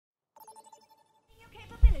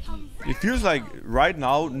It feels like right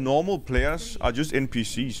now normal players are just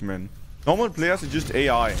NPCs, man. Normal players are just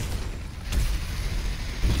AI.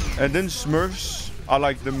 And then Smurfs are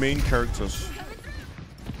like the main characters.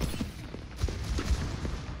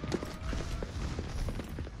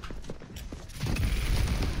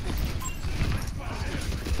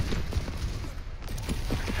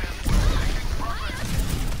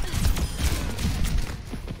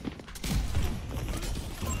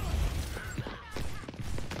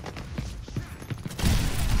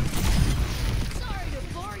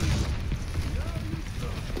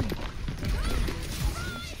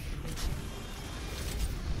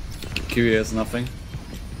 QE has nothing.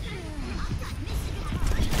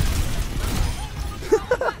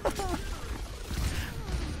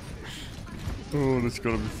 Oh, that's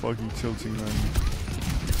gotta be fucking tilting, man.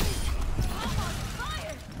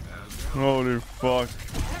 Holy fuck.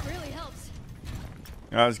 That really helps.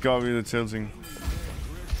 Yeah, it's gotta be the tilting.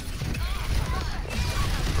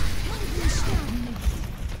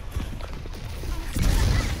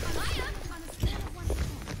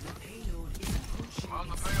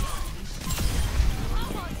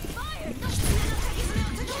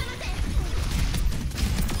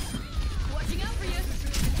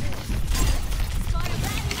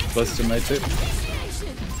 Close to my tip.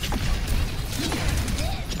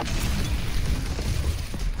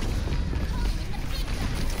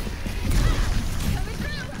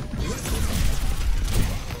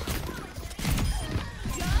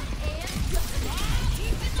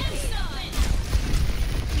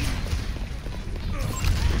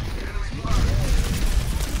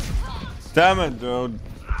 Damn it, dude.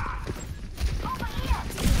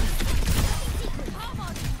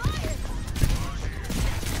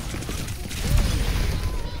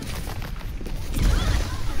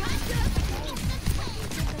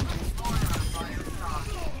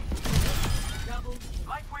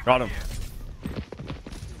 Got him.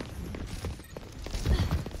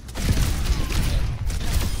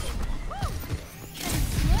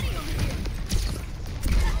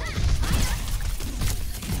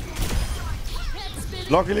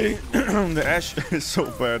 Luckily, the Ashe is so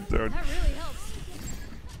bad, dude.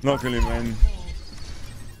 Luckily, man.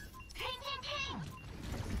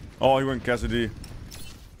 Oh, he went Cassidy.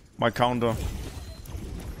 My counter.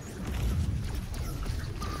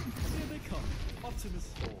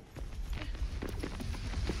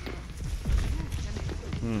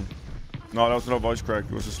 No, that was not a voice crack.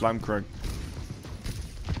 It was a slime crack.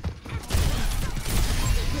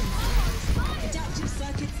 Adaptive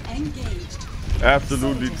circuits engaged.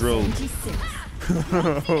 Absolutely drilled.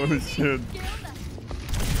 Holy shit.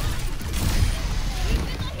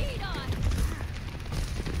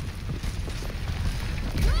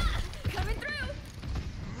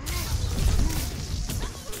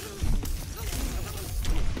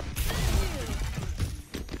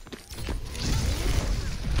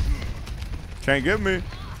 Can't get me.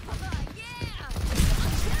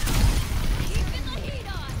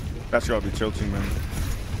 That's gotta be tilting, man.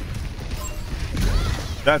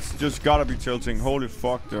 That's just gotta be tilting. Holy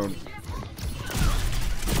fuck, dude.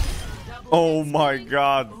 Oh my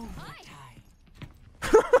god.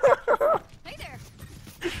 Hey there.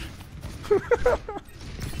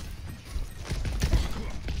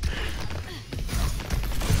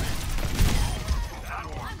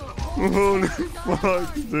 Holy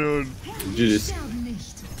fuck, dude. GG's.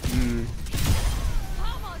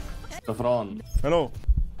 Dafran. Hello.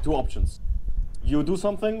 2 options. You do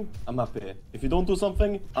something, I'm happy. If you don't do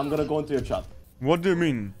something, I'm gonna go into your chat. What do you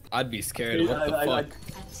mean? I'd be scared. What the fuck?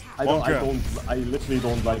 I literally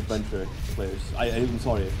don't like venture players. I'm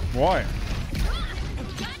sorry. Why?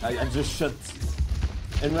 I just shit.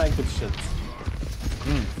 Unranked shit.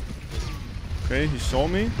 Okay, he saw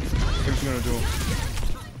me. What's he gonna do?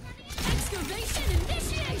 Excavation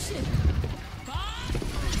initiation.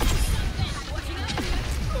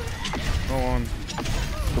 Go on.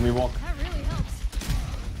 Can we walk? That really helps.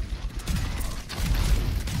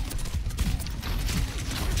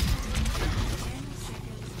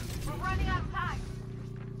 We're running out of time.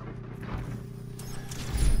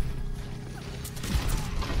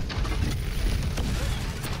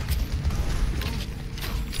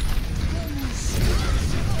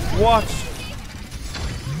 What?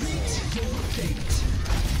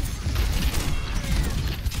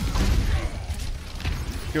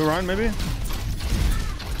 Go around, maybe?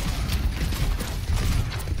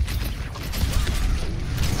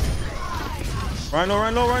 Rhino,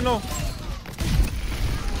 Rhino, Rhino.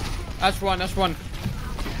 That's one, that's one.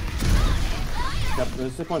 Yep,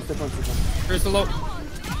 stick one. Here's the low.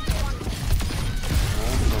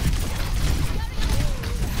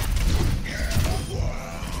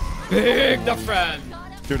 Big Dafran.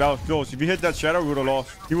 Dude, that was close. If he hit that shadow, we would have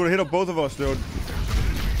lost. He would have hit up both of us, dude.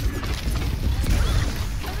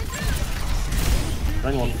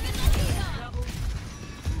 Rank 1.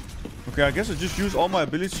 Okay, I guess I just use all my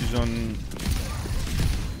abilities on...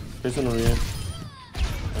 Face on Maria.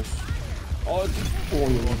 Nice. Oh,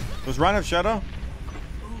 you. Does Ryan have shadow?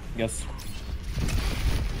 Yes.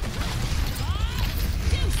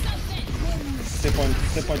 Step point,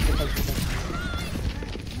 step point, step point, step point.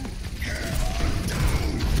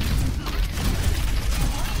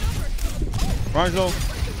 Ryan's low.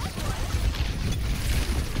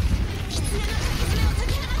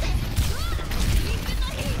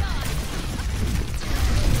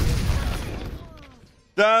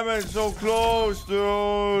 Damn it, so close,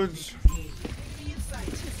 dude. This is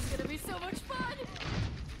gonna be so much fun.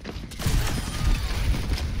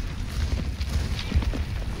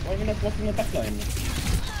 Why are we not walking the back line? Use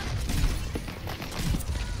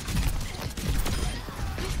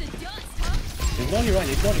the dust, huh? He's on your right,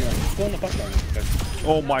 he's on your right. He's going the back line. Okay.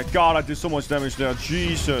 Oh my god, I did so much damage there.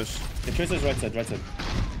 Jesus. The Tracer's right side, right side.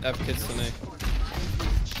 F Kitsune.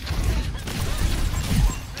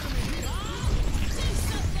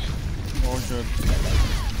 Oh shit.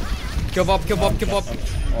 Kill Bob, kill Bob, kill Bob.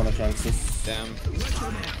 Oh, no chances. Damn.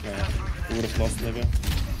 Yeah, we would have lost maybe.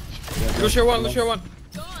 Yeah, Lucio one, Lucio one.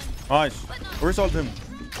 Nice. Where's all him?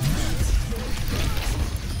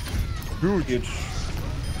 Huge. Huge.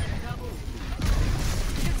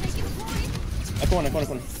 They're taking point.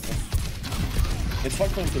 Come on. Yes. It's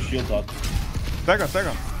hard for him to shield that.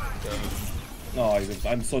 Stagger. No,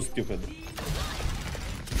 I'm so stupid.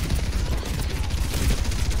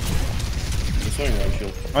 He's throwing around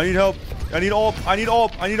shield. I need help. I need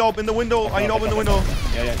AWP in the window. I need AWP in the window.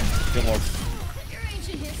 Yeah. Good work. Your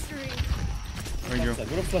ancient history. Thank you.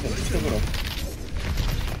 Good up, Flatten. Still good up.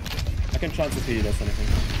 I can chance if he does anything.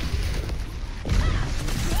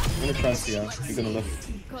 I'm gonna chance, yeah. You're gonna live.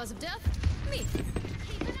 Cause of death? Me.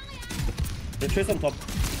 Keep an eye out. The Trace on top.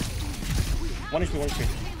 1 HP, 1 HP.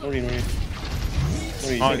 No re. Nice.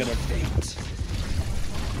 Take it up.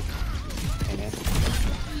 Okay.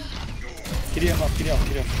 Kitty off. He's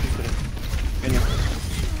good. Get here.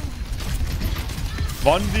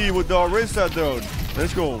 Bundy with the Orisa, dude.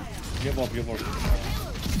 Let's go. Give up. This one.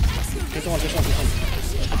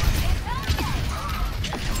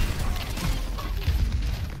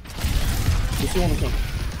 You see one.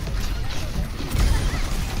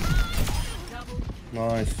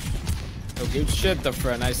 Nice. Oh, good shit,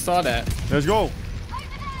 Dafran. I saw that. Let's go.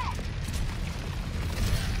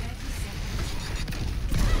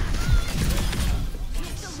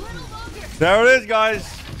 There it is, guys.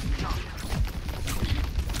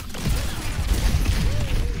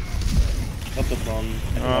 Up the front.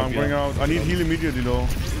 I'm going out. I need heal immediately, though.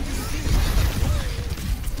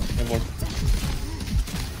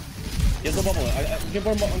 Yes, the bubble. Give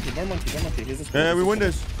more monkey. He's a Yeah, we win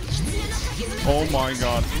this. Oh my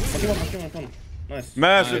god. Come on. Nice.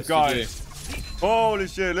 Massive, Nice, guys. Holy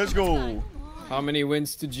shit, let's go. How many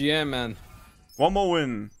wins to GM, man? One more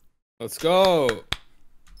win. Let's go.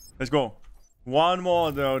 Let's go. One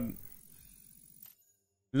more, dude.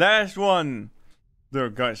 Last one. There,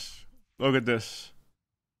 guys. Look at this.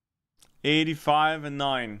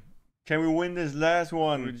 85-9. Can we win this last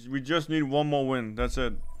one? We just need one more win. That's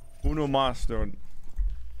it. Uno mas, dude.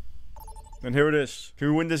 And here it is. Can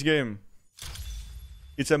we win this game?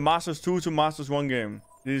 It's a Masters 2 to Masters 1 game.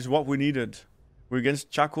 This is what we needed. We're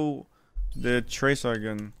against Chaco, the Tracer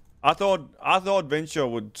again. I thought Venture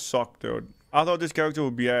would suck, dude. I thought this character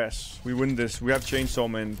would be ass. We win this. We have Chainsaw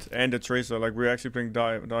Man and the Tracer. Like, we're actually playing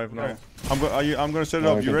dive now. I'm gonna set it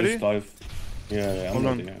up. You ready? Yeah. Hold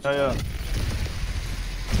on. Yeah.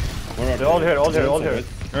 Where are They're all here.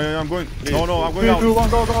 Yeah, I'm going. No, I'm going out. 3, 2, 1,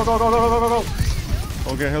 go.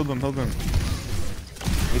 Okay, help him.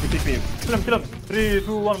 You can pick me. Kill him. 3,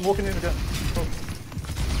 2, 1, walking in again. Go.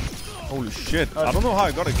 Holy shit. I don't know how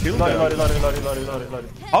I got a kill Lari.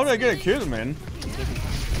 How did I get a kill, man?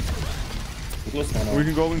 We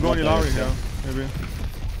can go in Ilari here, maybe.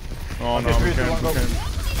 Oh no, we can't.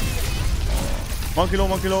 Monkey low.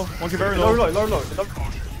 Monkey very low. Lower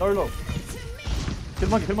low. Kill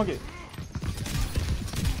monkey.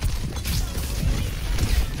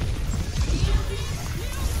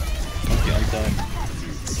 Okay, I'm done.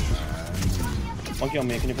 Monkey on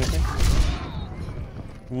me, can you push me?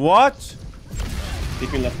 What?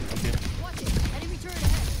 Take me left, okay. Watch it. Enemy turret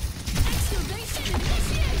ahead. Excavation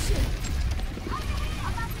initiation.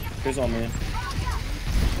 Here's on me.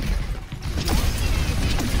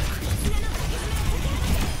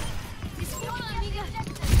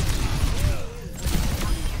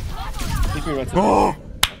 Take me right side. Oh!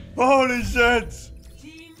 Holy shit!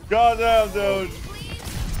 Goddamn, dude.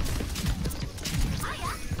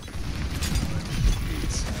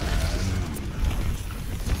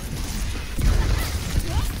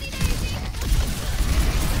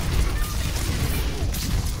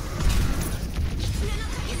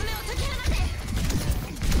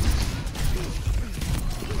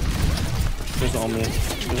 He's on me.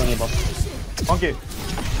 He's on your buff. Monkey.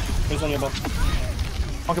 He's on your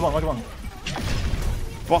buff. Monkey one, monkey one.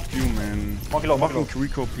 Fuck you, man. Monkey low, monkey Fucking low.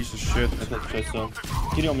 Kiriko piece of shit. That's not Tracer.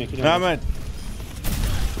 Kitty on me, kitty Damn on me. it.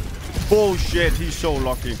 Bullshit, he's so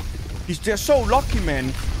lucky. They're so lucky,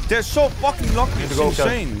 man. They're so fucking lucky. Need to It's go,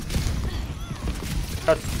 insane.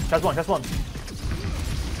 Catch one, catch one.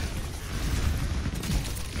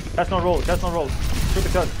 Catch no roll, catch no roll. Shoot the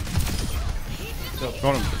cut.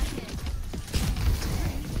 Got him.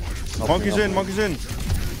 Monkey's in, monkey's in.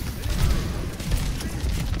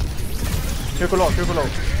 Kiriko low, Kiriko low.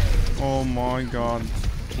 Oh my god.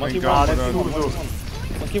 Monkey Thank God one, for let's that.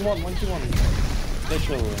 do. monkey one. They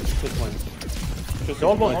show quick points. Just All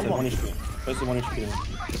one, points all and one. 1 HP. First 1 HP.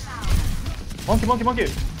 Monkey.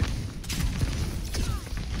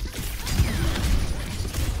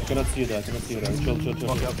 I cannot see you there. Chill.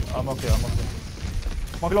 Okay, I'm okay.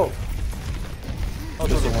 Monkey low. Oh,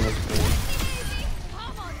 Just sorry. 1 HP.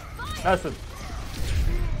 Acid.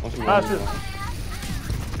 Monkey Acid.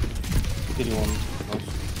 Kitty one. Nice.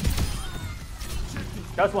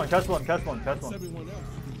 Catch one.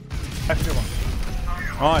 Actually one.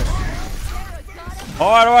 Nice.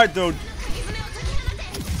 Alright, dude.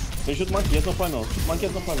 Hey, shoot monkey. He has no final. Monkey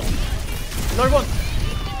has no final. Another one.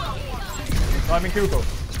 No, I'm in Kiriko.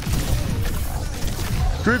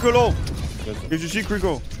 Kiriko low. Yes. Did you see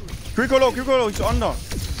Kiriko? Kiriko low. He's under.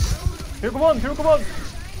 Kiriko one.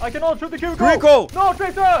 I cannot shoot the Kiriko. Kiriko! No,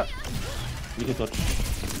 Tracer. You can touch.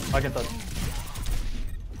 I can touch.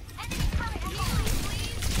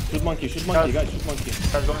 Shoot monkey, guys. Shoot monkey.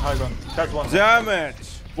 Catch one, high gun. Catch one. Damn it.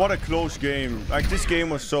 What a close game. Like, this game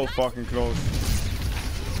was so fucking close.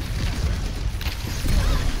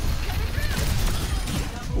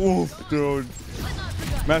 Oof, dude.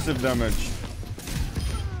 Massive damage.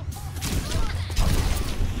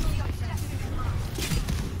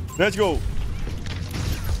 Let's go.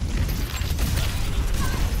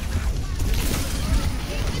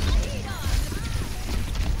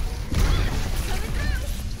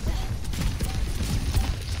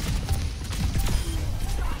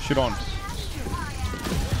 Shit on.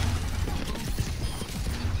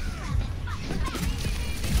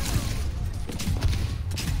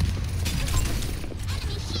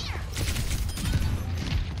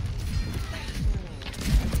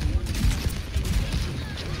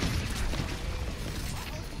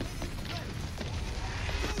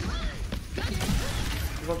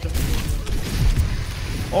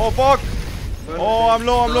 Oh fuck! Oh, I'm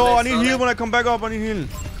low. I need heal when I come back up. I need heal.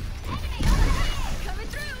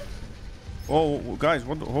 Oh, guys,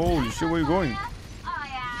 what the? Holy shit, where are you going?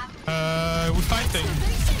 We're fighting.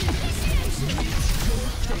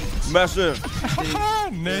 Massive.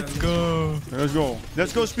 Let's go. Let's go.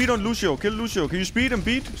 Let's go speed on Lucio. Kill Lucio. Can you speed and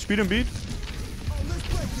beat? Speed and beat?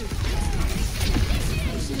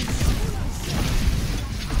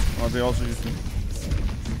 Oh, they also used me.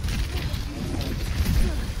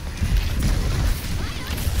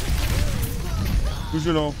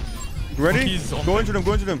 Lucio low. You ready? Monkey's on Go into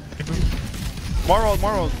them.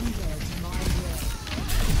 Marrow.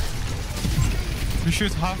 We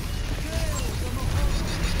shoot half.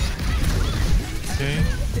 Okay.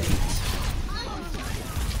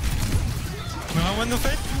 No, I want no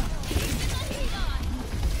fight.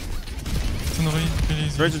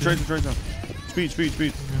 Tracer.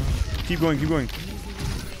 Speed. Keep going.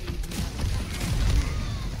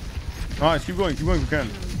 Nice, keep going if you can.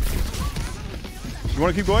 You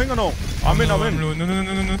wanna keep going or no? I'm in.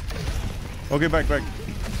 No. Okay, back.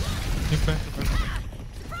 Get back.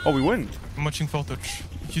 Oh, we win. I'm watching for touch.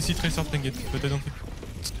 If you see Tracer, then get, but I don't think.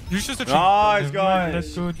 You should touch. Nice, guys.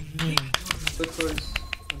 Let's go. GG.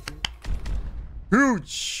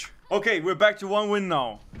 Huge. Okay, we're back to 1 win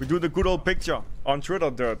now. We do the good old picture on Twitter,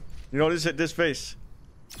 dirt. You know this face.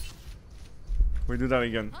 We do that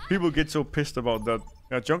again. People get so pissed about that.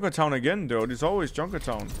 Yeah, Junkertown again, dude. It's always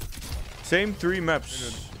Junkertown. Same 3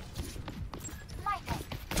 maps.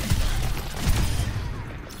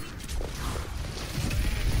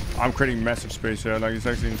 I'm creating massive space here. Like, it's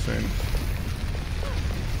actually insane.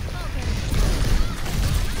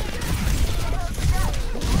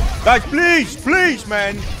 Guys, please,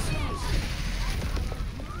 man.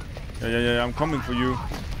 Yeah, I'm coming for you.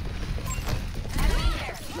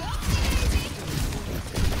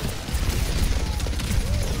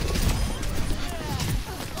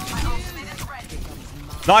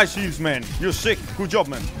 Nice heals, man. You're sick. Good job,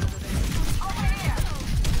 man.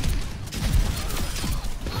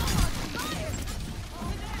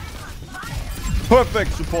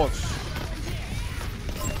 Perfect support.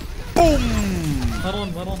 Boom!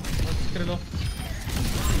 One. Let's get it off.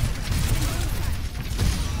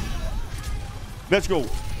 Let's go.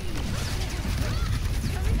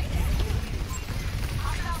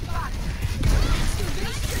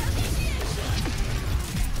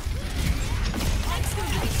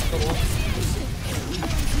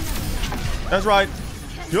 That's right.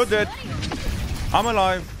 You're dead. I'm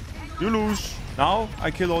alive. You lose. Now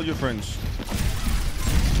I kill all your friends.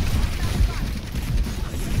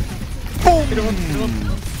 Boom!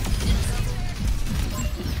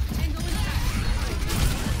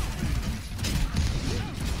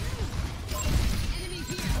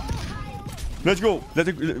 Let's go.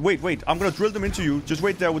 Wait. I'm gonna drill them into you. Just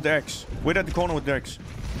wait there with the axe. Wait at the corner with the axe.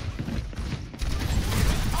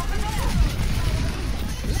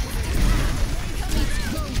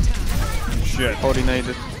 Shit.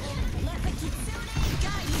 Coordinated.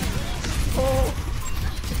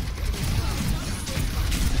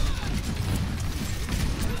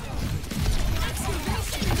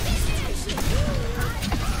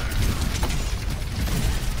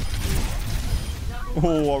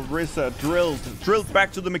 Oh, Orisa drilled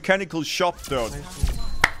back to the mechanical shop, dude.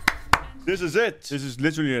 This is it. This is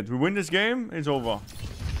literally it. We win this game, it's over.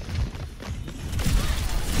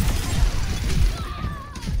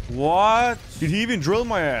 What? Did he even drill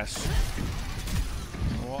my ass?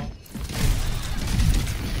 What?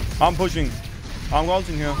 I'm pushing. I'm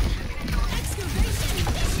ulting here.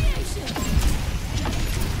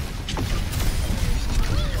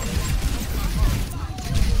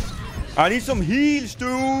 I need some heals,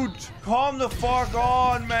 dude. Come the fuck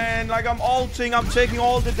on, man. Like, I'm ulting. I'm taking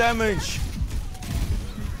all the damage.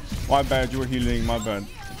 My bad. You were healing. My bad.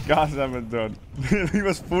 God damn it, dude. He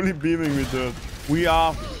was fully beaming me, dude. We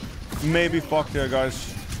are maybe fucked here,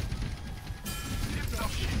 guys.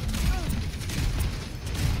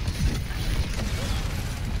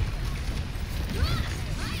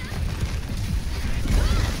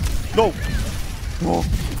 No. No.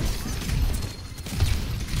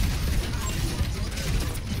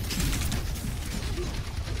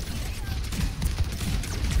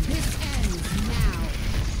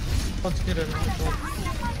 Let's get it off.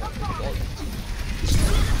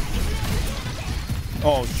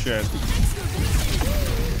 Oh shit.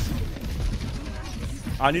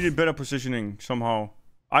 I needed better positioning somehow.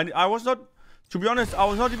 I was not, to be honest, I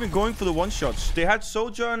was not even going for the one shots. They had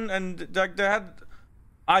Sojourn and like they had,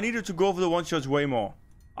 I needed to go for the one shots way more.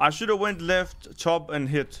 I should have went left, top and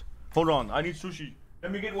hit. Hold on, I need sushi.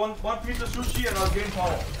 Let me get one piece of sushi and I'll gain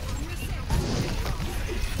power.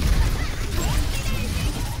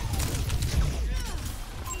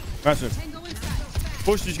 Massive.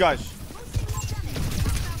 Push these guys.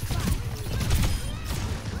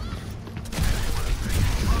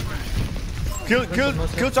 Kill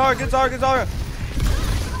Zarya.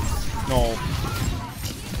 No.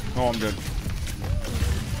 No, I'm dead.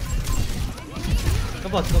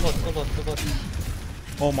 Come on.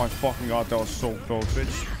 Oh my fucking god, that was so close,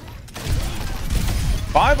 bitch.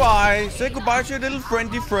 Bye bye. Say goodbye to your little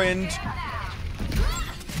friendly friend.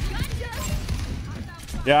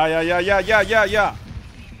 Yeah.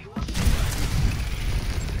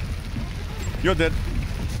 You're dead.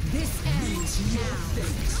 This ends now.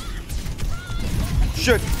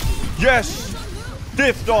 Shit. Yes.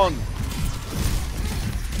 Diffed on.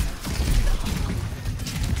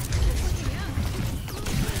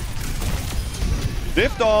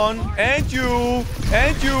 Diffed on. And you.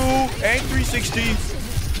 And 360.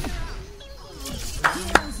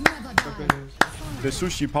 The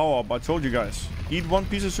sushi power up, I told you guys. Eat one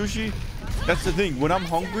piece of sushi. That's the thing. When I'm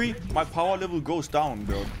hungry, my power level goes down,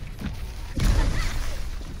 dude.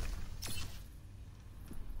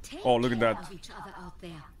 Oh, look at that.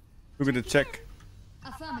 Look at the tech.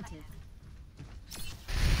 Affirmative.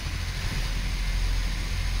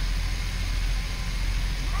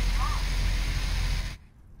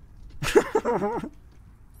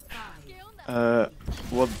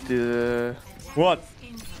 What?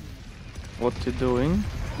 What you doing?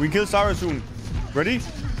 We kill Sarah soon. Ready?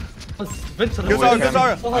 Vincent, Kill Sarah, kill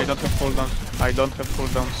Sarah. I don't have cooldowns. I don't have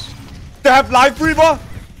cooldowns. They have life breather.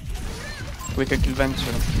 We can kill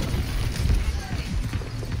Venture.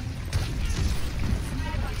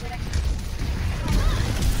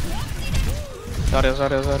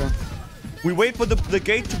 Zarya. We wait for the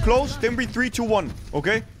gate to close, then we 3, 2, 1.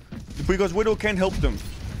 Okay? Because Widow can't help them.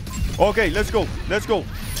 Okay, let's go.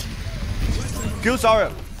 Kill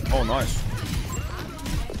Sarah. Oh, nice.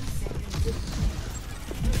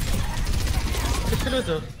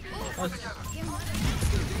 helvede.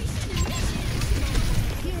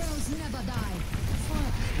 Heroes never die.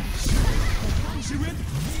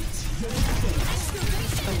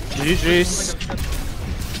 GG's.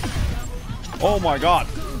 Oh my god.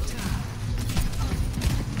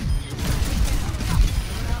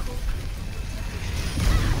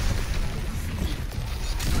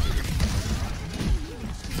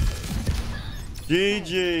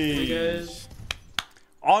 GG.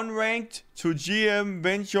 Unranked to GM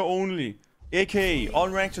venture only, aka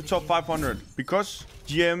unranked to top 500, because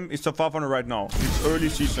GM is top 500 right now. It's early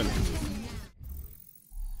season.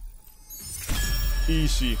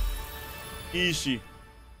 Easy. Easy.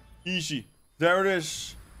 Easy. There it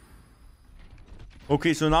is.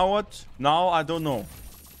 Okay, so now what? Now I don't know.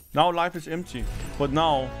 Now life is empty. But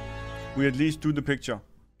now we at least do the picture.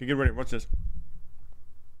 Okay, get ready. Watch this.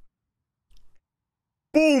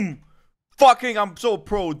 Boom! Fucking, I'm so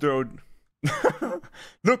pro, dude.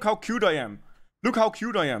 Look how cute I am. Look how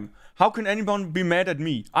cute I am. How can anyone be mad at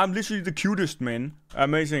me? I'm literally the cutest, man.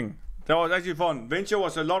 Amazing. That was actually fun. Venture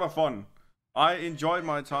was a lot of fun. I enjoyed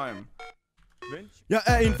my time. Jeg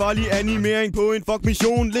er en farlig animering på en fuck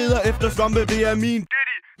mission. Leder efter svampe, det er min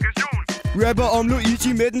rapper om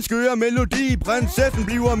Luigi med den skøre melodi. Prinsessen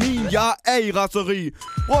bliver min, jeg er i raseri.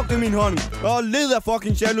 Brugte min hånd og led af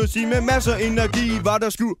fucking jalousi. Med masser energi var der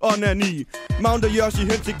sku onani. Mounter Yoshi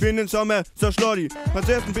hen til kvinden som er så slutty.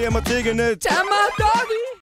 Prinsessen beder mig tiggende. Tag mig, doggy!